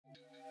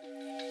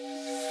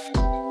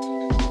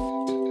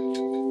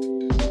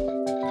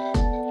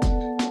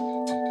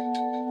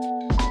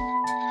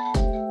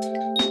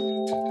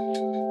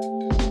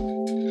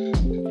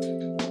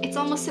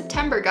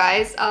September,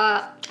 guys.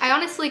 I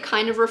honestly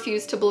kind of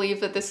refuse to believe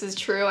that this is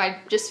true.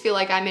 I just feel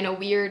like I'm in a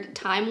weird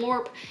time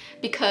warp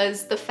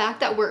because the fact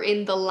that we're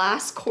in the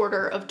last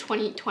quarter of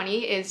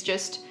 2020 is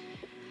just,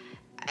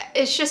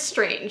 it's just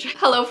strange.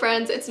 Hello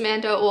friends, it's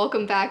Amanda.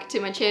 Welcome back to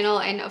my channel,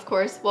 and of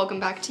course, welcome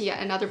back to yet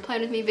another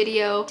Plan With Me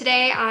video.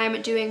 Today,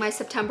 I'm doing my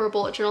September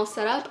bullet journal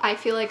setup. I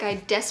feel like I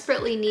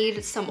desperately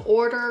need some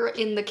order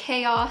in the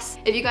chaos.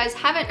 If you guys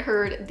haven't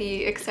heard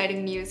the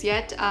exciting news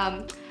yet,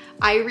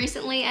 I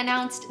recently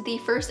announced the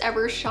first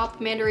ever Shop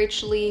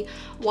AmandaRachLee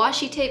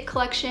washi tape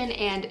collection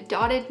and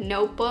dotted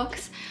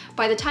notebooks.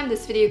 By the time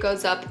this video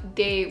goes up,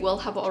 they will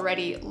have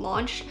already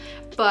launched,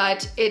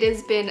 but it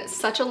has been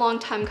such a long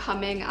time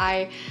coming.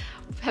 I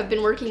have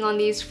been working on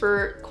these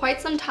for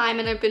quite some time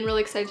and I've been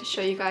really excited to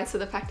show you guys, so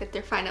the fact that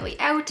they're finally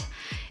out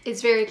is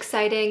very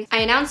exciting. I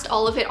announced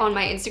all of it on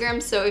my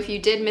Instagram, so if you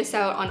did miss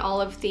out on all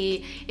of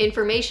the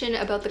information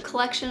about the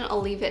collection,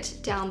 I'll leave it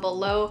down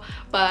below.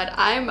 But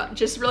I'm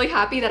just really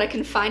happy that I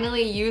can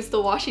finally use the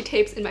washi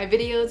tapes in my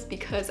videos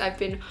because I've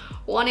been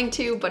wanting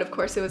to, but of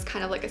course it was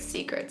kind of like a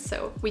secret.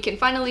 So we can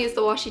finally use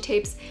the washi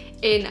tapes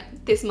in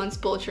this month's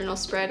bullet journal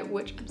spread,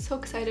 which I'm so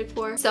excited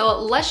for. So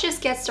let's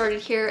just get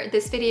started here.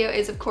 This video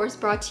is of course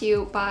brought to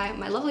you by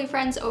my lovely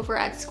friends over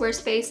at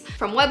Squarespace.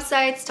 From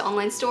websites to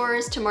online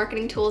stores to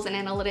marketing tools and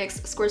analytics,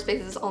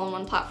 Squarespace's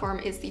all-in-one platform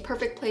is the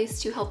perfect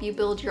place to help you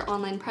build your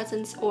online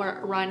presence or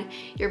run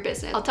your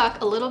business. I'll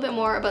talk a little bit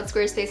more about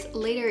Squarespace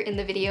later in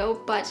the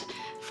video, but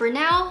for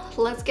now,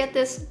 let's get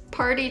this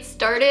party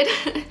started.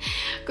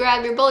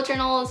 Grab your bullet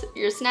journals,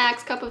 your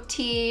snacks, cup of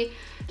tea,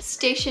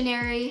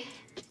 stationery,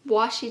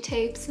 washi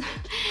tapes,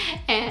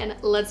 and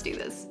let's do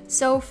this.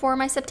 So for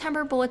my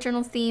September bullet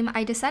journal theme,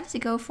 I decided to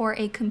go for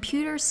a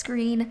computer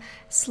screen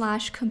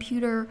 /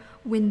 computer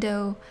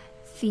window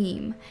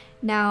theme.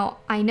 Now,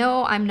 I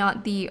know I'm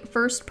not the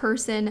first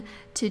person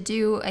to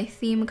do a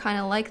theme kind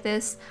of like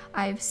this.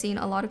 I've seen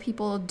a lot of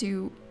people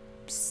do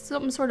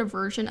some sort of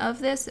version of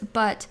this,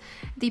 but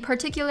the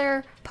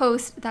particular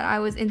post that I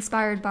was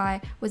inspired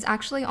by was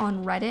actually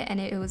on Reddit, and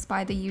it was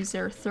by the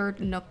user Third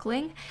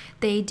Nookling.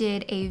 They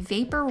did a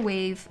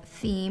vaporwave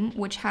theme,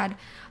 which had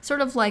sort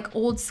of like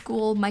old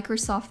school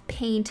Microsoft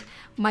Paint,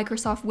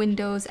 Microsoft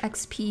Windows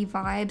XP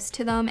vibes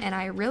to them, and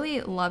I really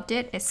loved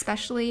it,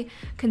 especially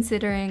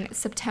considering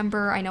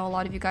September. I know a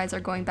lot of you guys are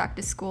going back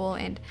to school,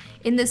 and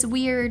in this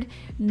weird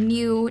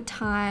new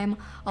time,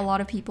 a lot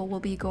of people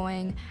will be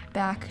going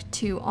back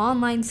to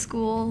online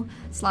school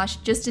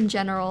 / just in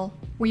general.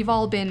 We've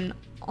all been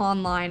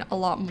online a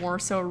lot more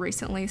so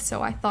recently,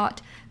 so I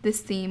thought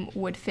this theme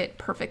would fit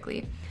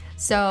perfectly.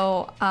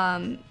 So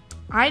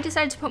I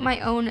decided to put my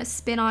own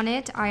spin on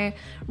it. I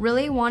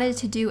really wanted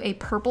to do a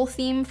purple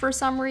theme for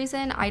some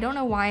reason. I don't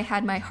know why I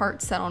had my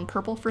heart set on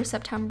purple for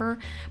September,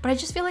 but I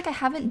just feel like I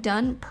haven't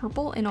done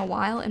purple in a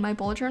while in my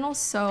bullet journal,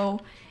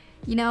 so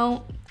you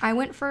know, I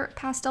went for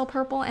pastel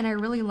purple and I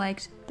really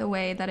liked the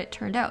way that it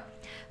turned out.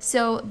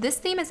 So this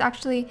theme is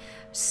actually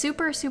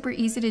super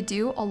easy to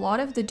do. A lot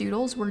of the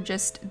doodles were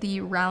just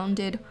the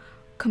rounded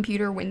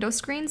computer window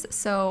screens.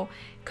 So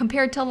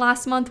compared to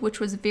last month, which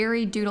was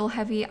very doodle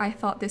heavy, I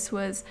thought this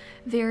was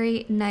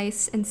very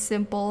nice and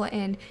simple,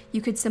 and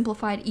you could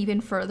simplify it even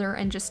further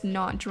and just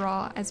not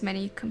draw as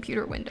many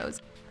computer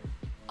windows.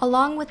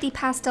 Along with the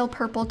pastel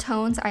purple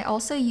tones, I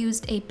also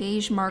used a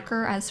beige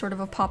marker as sort of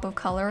a pop of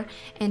color,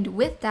 and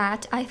with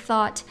that, I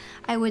thought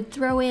I would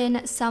throw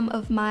in some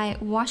of my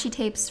washi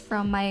tapes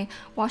from my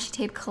washi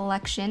tape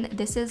collection.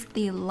 This is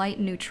the light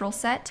neutral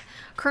set.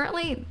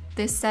 Currently,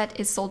 this set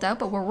is sold out,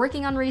 but we're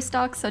working on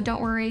restock, so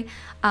don't worry.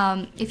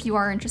 If you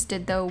are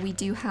interested though, we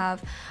do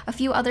have a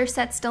few other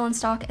sets still in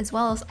stock, as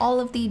well as all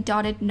of the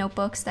dotted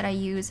notebooks that I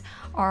use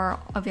are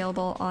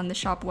available on the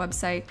shop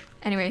website.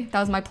 Anyway, that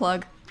was my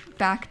plug.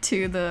 Back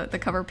to the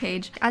cover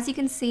page. As you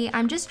can see,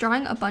 I'm just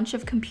drawing a bunch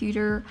of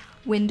computer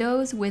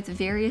windows with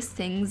various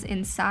things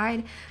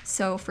inside.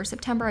 So for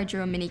September, I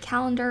drew a mini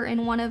calendar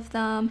in one of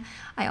them.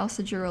 I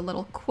also drew a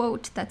little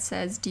quote that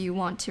says, "Do you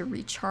want to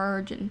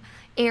recharge?" and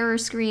error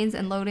screens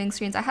and loading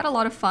screens. I had a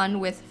lot of fun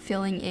with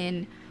filling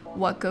in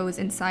what goes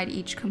inside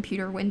each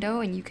computer window,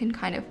 and you can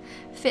kind of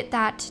fit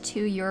that to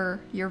your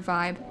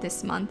vibe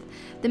this month.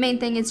 The main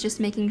thing is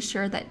just making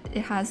sure that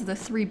it has the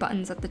 3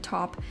 buttons at the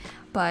top,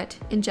 but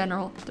in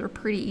general, they're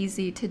pretty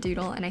easy to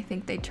doodle, and I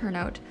think they turn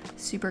out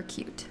super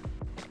cute.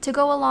 To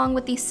go along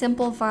with the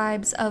simple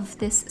vibes of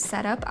this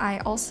setup, I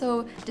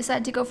also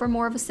decided to go for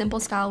more of a simple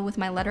style with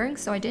my lettering,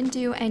 so I didn't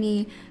do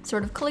any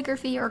sort of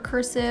calligraphy or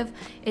cursive.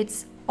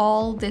 It's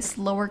all this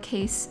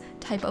lowercase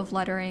type of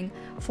lettering.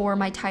 For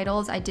my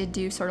titles, I did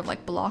do sort of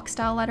like block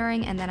style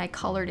lettering, and then I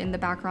colored in the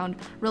background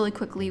really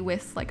quickly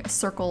with like a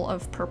circle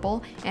of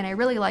purple, and I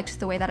really liked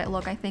the way that it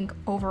looked. I think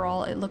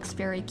overall it looks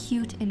very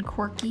cute and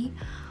quirky.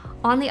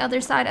 On the other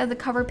side of the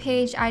cover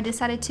page, I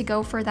decided to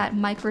go for that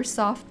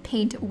Microsoft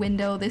Paint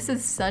window. This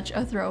is such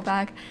a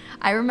throwback.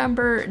 I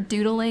remember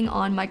doodling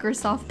on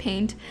Microsoft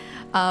Paint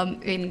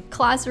in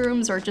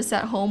classrooms or just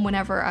at home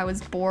whenever I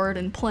was bored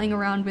and playing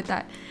around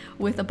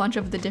with a bunch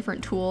of the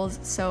different tools.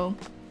 So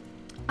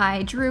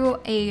I drew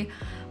a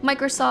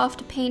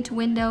Microsoft Paint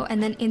window,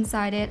 and then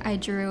inside it I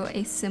drew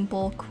a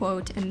simple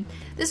quote, and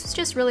this was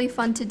just really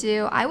fun to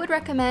do. I would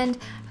recommend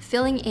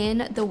filling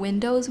in the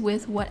windows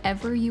with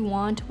whatever you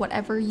want,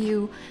 whatever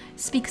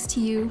speaks to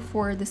you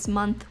for this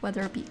month,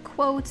 whether it be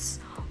quotes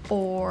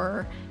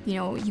or, you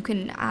know, you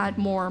can add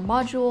more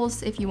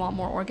modules if you want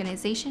more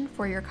organization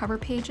for your cover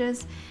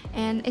pages.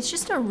 And it's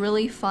just a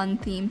really fun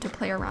theme to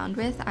play around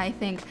with. I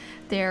think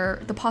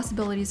the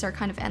possibilities are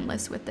kind of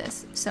endless with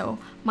this. So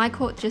my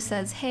quote just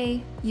says,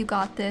 "Hey, you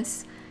got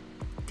this,"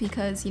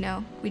 because, you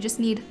know, we just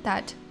need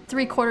that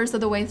 3/4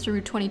 of the way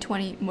through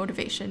 2020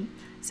 motivation.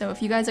 So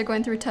if you guys are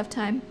going through a tough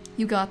time,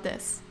 you got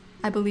this.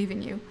 I believe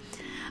in you.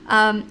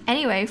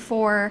 Anyway,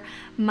 for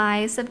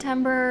my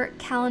September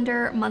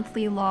calendar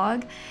monthly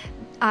log,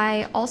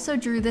 I also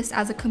drew this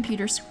as a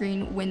computer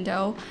screen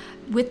window.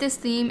 With this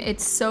theme,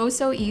 it's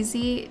so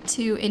easy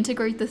to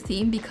integrate the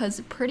theme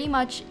because pretty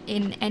much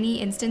in any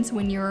instance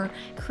when you're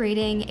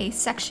creating a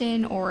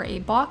section or a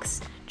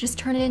box, just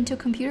turn it into a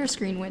computer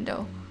screen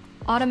window.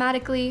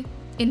 Automatically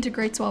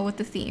integrates well with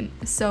the theme.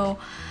 So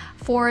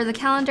for the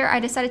calendar, I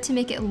decided to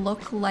make it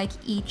look like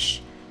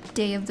each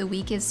day of the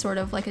week is sort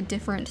of like a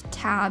different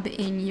tab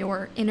in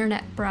your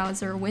internet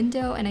browser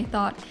window, and I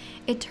thought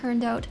it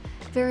turned out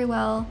very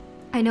well.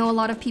 I know a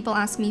lot of people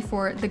ask me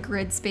for the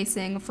grid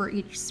spacing for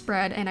each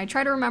spread, and I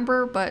try to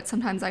remember, but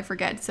sometimes I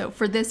forget. So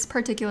for this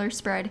particular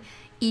spread,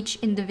 each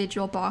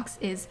individual box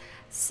is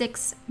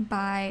 6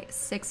 by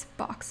 6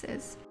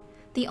 boxes.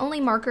 The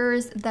only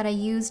markers that I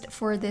used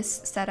for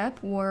this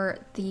setup were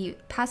the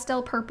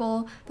pastel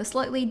purple, the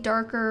slightly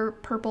darker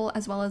purple,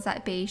 as well as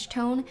that beige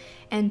tone,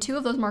 and 2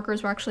 of those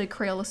markers were actually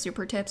Crayola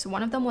Super Tips.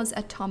 One of them was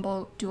a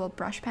Tombow dual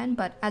brush pen,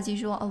 but as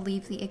usual, I'll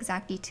leave the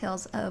exact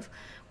details of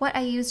what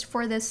I used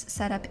for this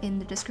setup in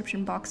the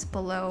description box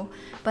below.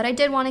 But I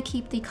did want to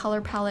keep the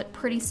color palette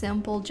pretty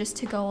simple just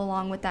to go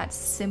along with that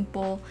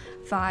simple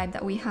vibe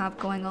that we have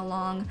going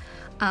along.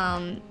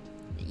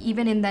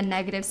 Even in the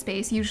negative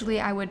space, usually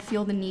I would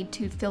feel the need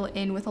to fill it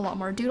in with a lot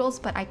more doodles,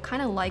 but I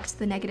kind of liked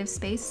the negative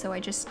space, so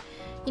I just,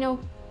 you know,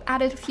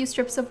 added a few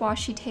strips of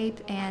washi tape,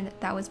 and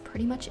that was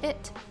pretty much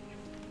it.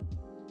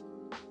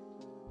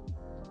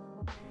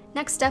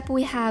 Next up,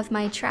 we have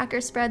my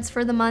tracker spreads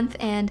for the month,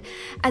 and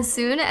as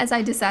soon as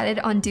I decided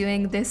on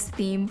doing this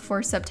theme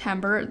for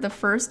September, the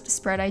first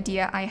spread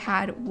idea I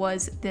had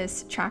was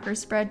this tracker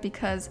spread,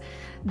 because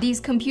these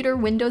computer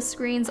window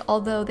screens,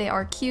 although they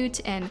are cute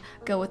and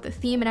go with the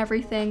theme and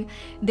everything,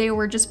 they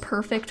were just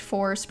perfect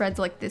for spreads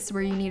like this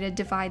where you need to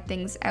divide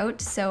things out.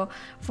 So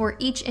for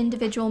each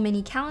individual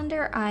mini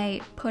calendar,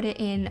 I put it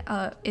in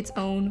its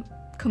own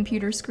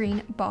computer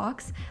screen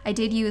box. I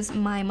did use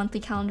my monthly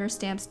calendar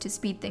stamps to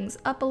speed things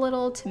up a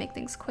little, to make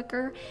things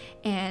quicker,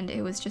 and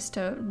it was just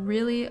a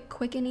really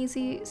quick and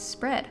easy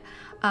spread.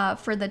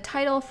 For the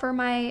title for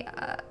my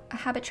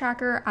habit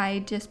tracker, I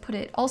just put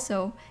it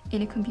also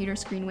in a computer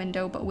screen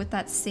window, but with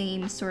that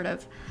same sort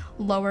of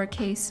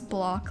lowercase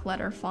block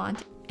letter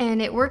font.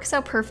 And it works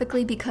out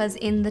perfectly because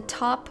in the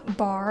top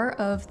bar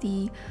of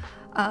the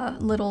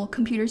little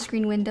computer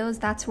screen windows,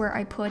 that's where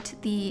I put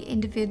the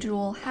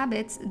individual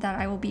habits that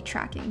I will be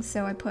tracking.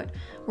 So I put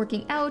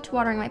working out,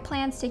 watering my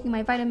plants, taking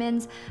my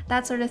vitamins,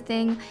 that sort of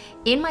thing.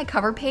 In my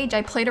cover page,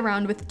 I played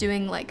around with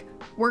doing like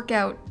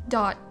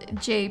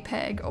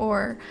workout.jpg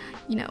or,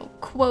 you know,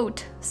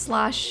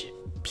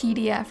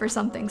 quote/PDF or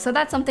something. So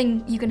that's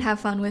something you can have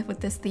fun with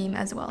this theme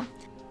as well.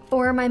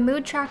 For my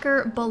mood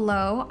tracker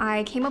below,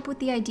 I came up with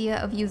the idea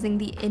of using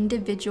the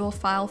individual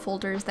file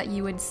folders that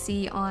you would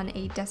see on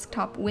a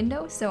desktop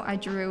window. So I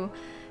drew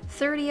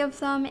 30 of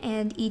them,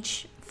 and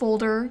each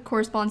folder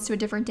corresponds to a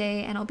different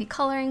day, and I'll be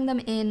coloring them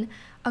in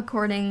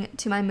according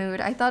to my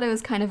mood. I thought it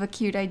was kind of a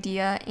cute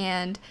idea,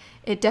 and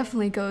it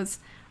definitely goes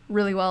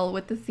really well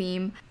with the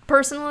theme.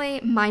 Personally,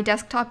 my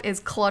desktop is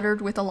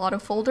cluttered with a lot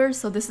of folders,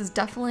 so this is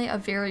definitely a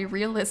very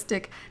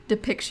realistic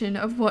depiction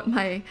of what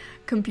my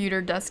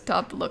computer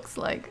desktop looks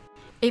like.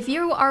 If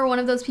you are one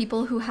of those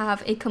people who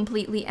have a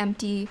completely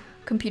empty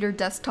computer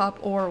desktop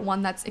or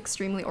one that's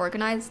extremely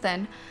organized,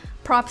 then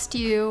props to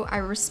you, I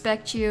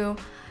respect you.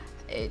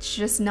 It's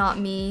just not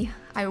me.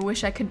 I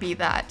wish I could be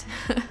that.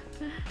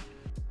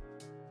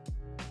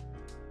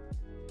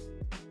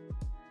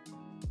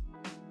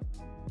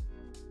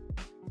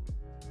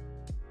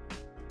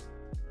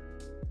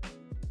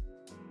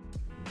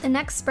 The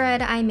next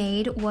spread I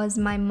made was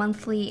my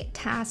monthly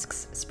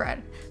tasks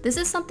spread. This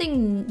is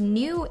something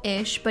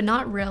new-ish, but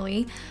not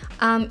really.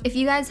 If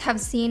you guys have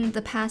seen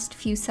the past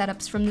few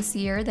setups from this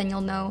year, then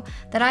you'll know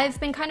that I've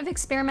been kind of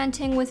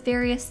experimenting with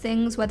various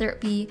things, whether it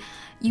be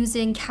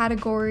using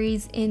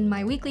categories in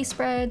my weekly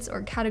spreads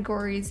or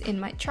categories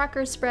in my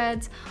tracker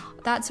spreads,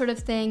 that sort of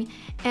thing.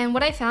 And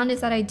what I found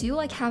is that I do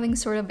like having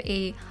sort of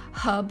a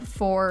hub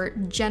for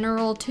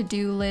general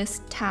to-do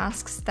list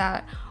tasks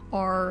that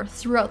are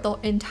throughout the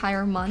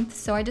entire month.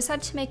 So I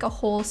decided to make a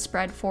whole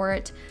spread for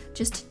it,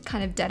 just to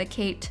kind of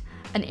dedicate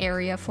an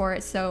area for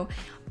it. So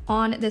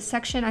On this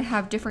section, I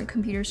have different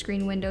computer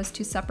screen windows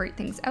to separate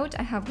things out.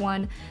 I have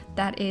one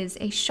that is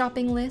a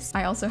shopping list.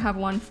 I also have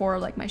one for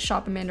like my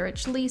shop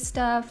AmandaRachLee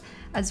stuff,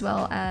 as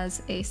well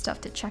as a stuff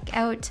to check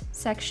out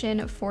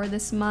section for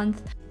this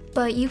month.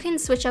 But you can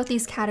switch out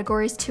these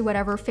categories to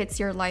whatever fits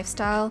your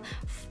lifestyle.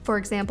 For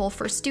example,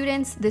 for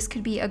students, this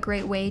could be a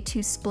great way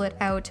to split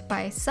out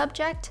by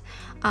subject.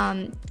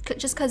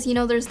 Just because, you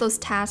know, there's those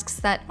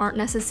tasks that aren't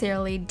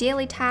necessarily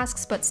daily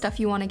tasks, but stuff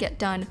you want to get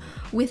done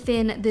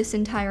within this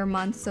entire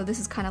month. So this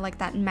is kind of like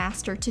that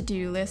master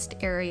to-do list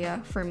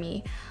area for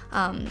me.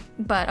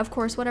 But of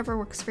course, whatever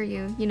works for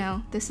you, you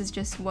know, this is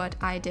just what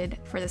I did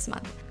for this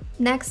month.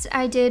 Next,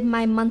 I did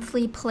my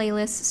monthly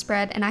playlist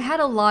spread, and I had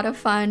a lot of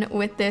fun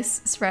with this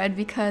spread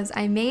because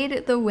I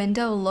made the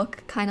window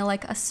look kind of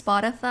like a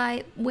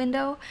Spotify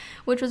window,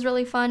 which was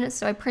really fun.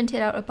 So I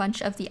printed out a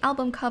bunch of the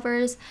album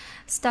covers,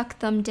 stuck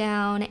them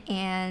down,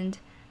 and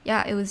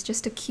yeah, it was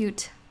just a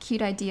cute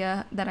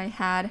idea that I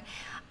had.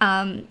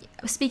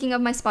 Speaking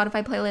of my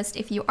Spotify playlist,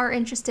 if you are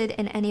interested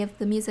in any of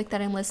the music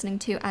that I'm listening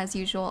to, as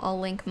usual, I'll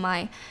link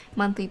my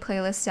monthly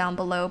playlist down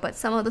below, but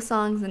some of the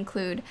songs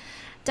include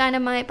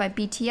Dynamite by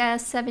BTS,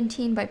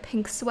 17 by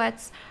Pink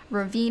Sweats,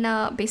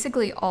 Raveena,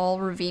 basically all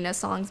Raveena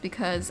songs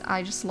because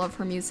I just love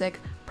her music,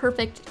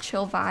 perfect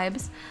chill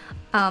vibes.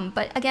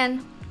 But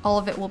again, all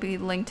of it will be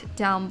linked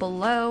down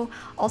below.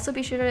 Also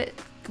be sure to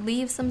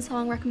leave some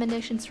song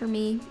recommendations for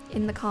me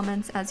in the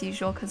comments as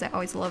usual because I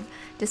always love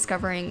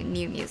discovering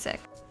new music.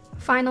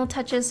 Final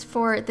touches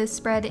for this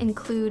spread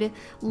include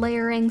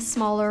layering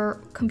smaller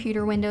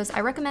computer windows.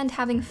 I recommend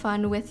having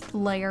fun with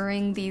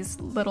layering these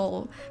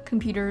little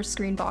computer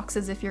screen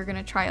boxes if you're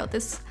gonna try out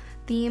this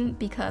theme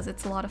because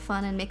it's a lot of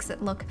fun and makes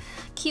it look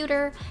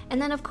cuter.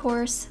 And then of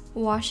course,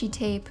 washi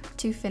tape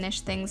to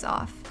finish things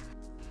off.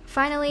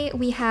 Finally,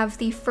 we have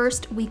the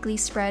first weekly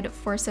spread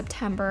for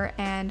September,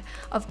 and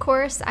of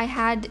course I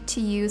had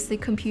to use the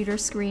computer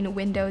screen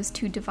windows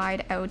to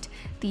divide out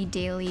the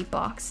daily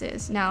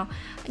boxes. Now,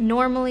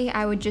 normally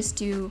I would just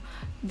do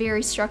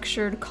very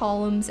structured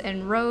columns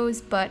and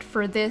rows, but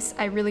for this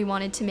I really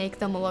wanted to make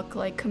them look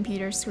like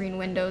computer screen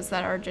windows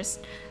that are just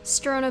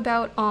strewn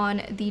about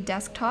on the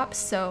desktop.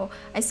 So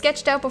I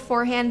sketched out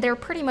beforehand. They're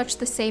pretty much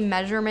the same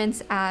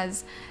measurements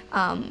as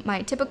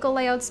my typical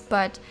layouts,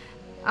 but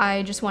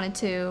I just wanted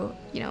to,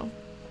 you know,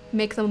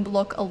 make them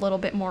look a little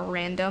bit more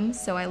random.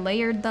 So I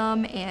layered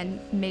them and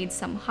made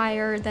some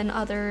higher than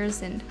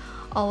others and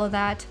all of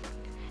that.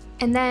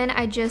 And then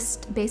I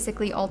just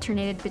basically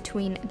alternated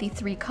between the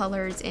three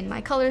colors in my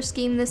color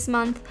scheme this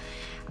month.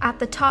 At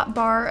the top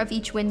bar of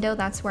each window,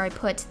 that's where I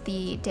put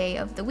the day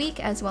of the week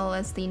as well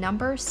as the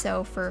number.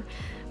 So for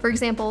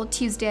example,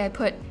 Tuesday I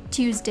put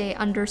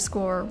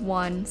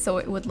Tuesday_1 so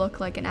it would look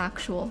like an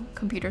actual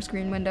computer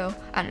screen window.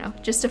 I don't know,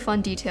 just a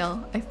fun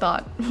detail. I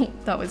thought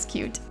that was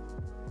cute.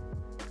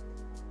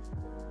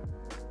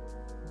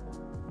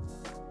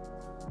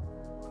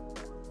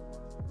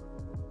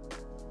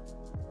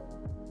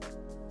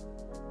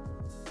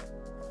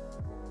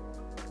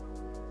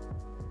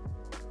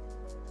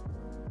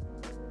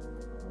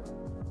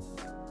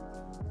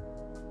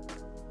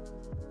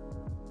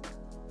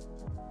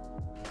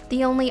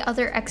 The only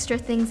other extra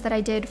things that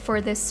I did for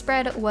this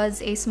spread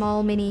was a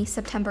small mini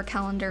September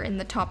calendar in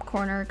the top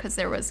corner because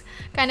there was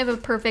kind of a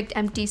perfect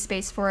empty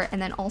space for it, and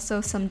then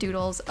also some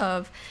doodles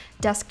of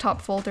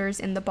desktop folders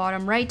in the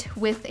bottom right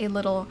with a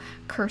little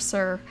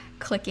cursor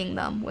clicking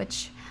them,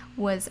 which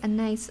was a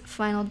nice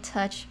final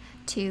touch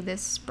to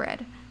this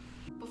spread.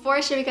 Before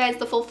I show you guys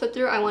the full flip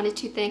through, I wanted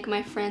to thank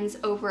my friends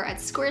over at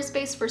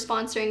Squarespace for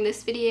sponsoring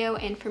this video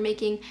and for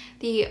making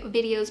the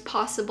videos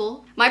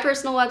possible. My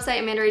personal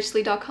website,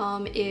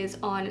 AmandaRachLee.com, is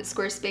on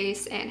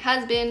Squarespace and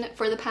has been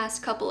for the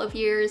past couple of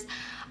years.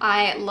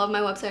 I love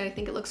my website. I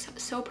think it looks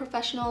so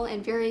professional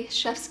and very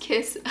chef's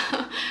kiss.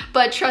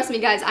 But trust me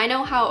guys, I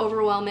know how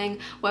overwhelming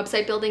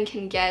website building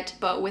can get,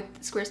 but with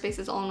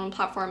Squarespace's all-in-one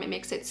platform, it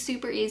makes it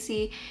super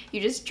easy. You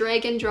just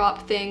drag and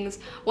drop things.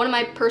 One of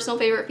my personal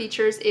favorite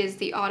features is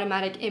the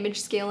automatic image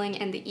scaling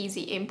and the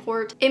easy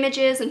import.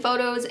 Images and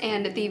photos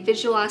and the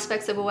visual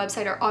aspects of a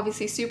website are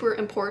obviously super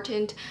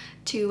important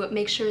to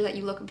make sure that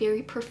you look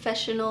very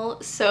professional.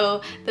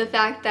 So the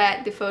fact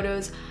that the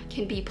photos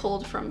can be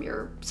pulled from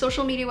your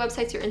social media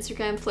websites, your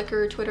Instagram,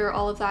 Flickr, Twitter,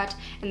 all of that,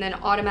 and then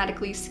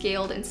automatically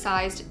scaled and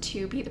sized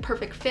to be the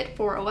perfect fit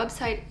for a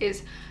website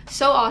is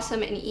so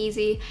awesome and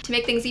easy. To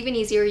make things even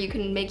easier, you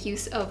can make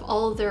use of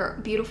all of their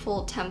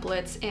beautiful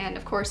templates. And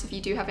of course, if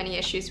you do have any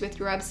issues with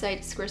your website,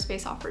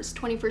 Squarespace offers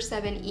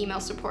 24/7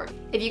 email support.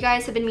 If you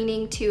guys have been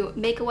meaning to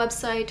make a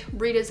website,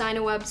 redesign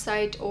a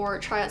website, or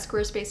try out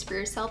Squarespace for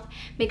yourself,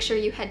 make sure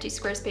you head to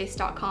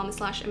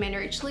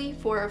squarespace.com/AmandaRachLee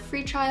for a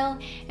free trial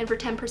and for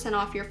 10%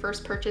 off your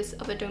first purchase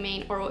of a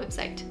domain or a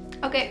website.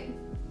 Okay,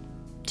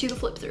 to the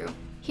flip through.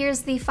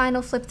 Here's the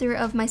final flip through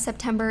of my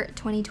September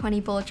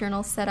 2020 bullet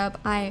journal setup.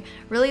 I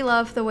really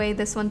love the way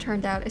this one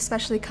turned out,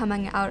 especially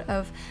coming out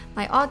of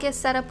my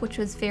August setup, which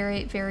was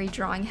very, very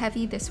drawing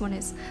heavy. This one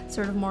is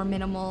sort of more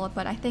minimal,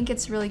 but I think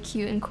it's really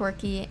cute and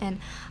quirky, and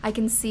I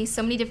can see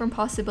so many different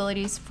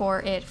possibilities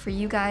for it for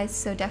you guys,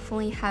 so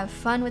definitely have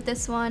fun with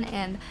this one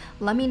and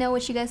let me know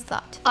what you guys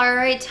thought.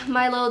 Alright,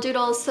 my little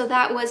doodles, so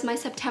that was my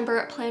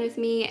September plan with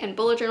me and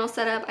bullet journal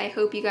setup. I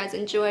hope you guys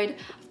enjoyed.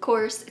 Of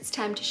course, it's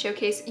time to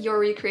showcase your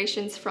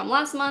recreations from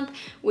last month,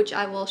 which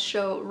I will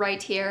show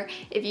right here.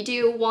 If you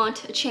do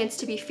want a chance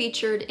to be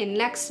featured in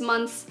next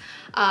month's,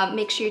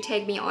 make sure you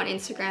tag me on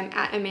Instagram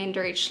at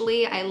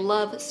AmandaRachLee. I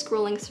love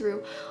scrolling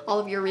through all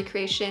of your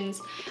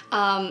recreations.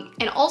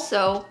 And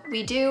also,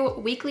 we do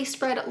weekly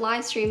spread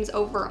live streams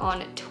over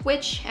on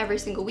Twitch every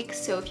single week,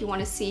 so if you want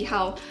to see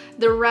how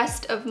the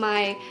rest of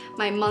my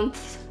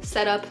month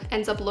setup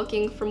ends up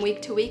looking from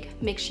week to week,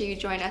 make sure you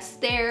join us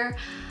there.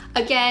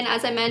 Again,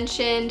 as I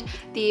mentioned,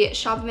 the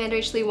Shop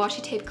AmandaRachLee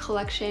washi tape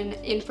collection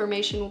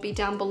information will be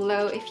down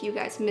below if you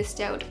guys missed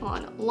out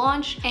on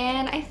launch.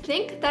 And I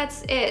think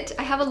that's it.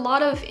 I have a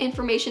lot of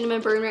information in my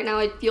brain right now.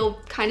 I feel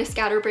kind of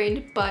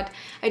scatterbrained, but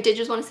I did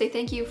just want to say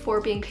thank you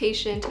for being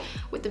patient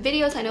with the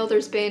videos. I know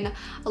there's been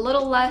a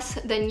little less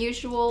than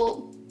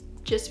usual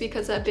just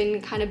because I've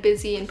been kind of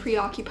busy and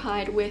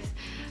preoccupied with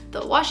the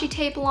washi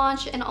tape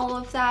launch and all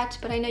of that,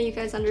 but I know you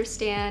guys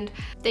understand.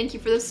 Thank you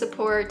for the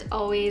support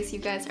always. You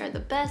guys are the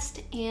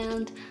best,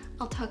 and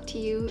I'll talk to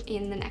you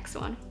in the next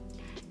one.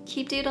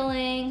 Keep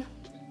doodling.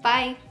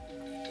 Bye.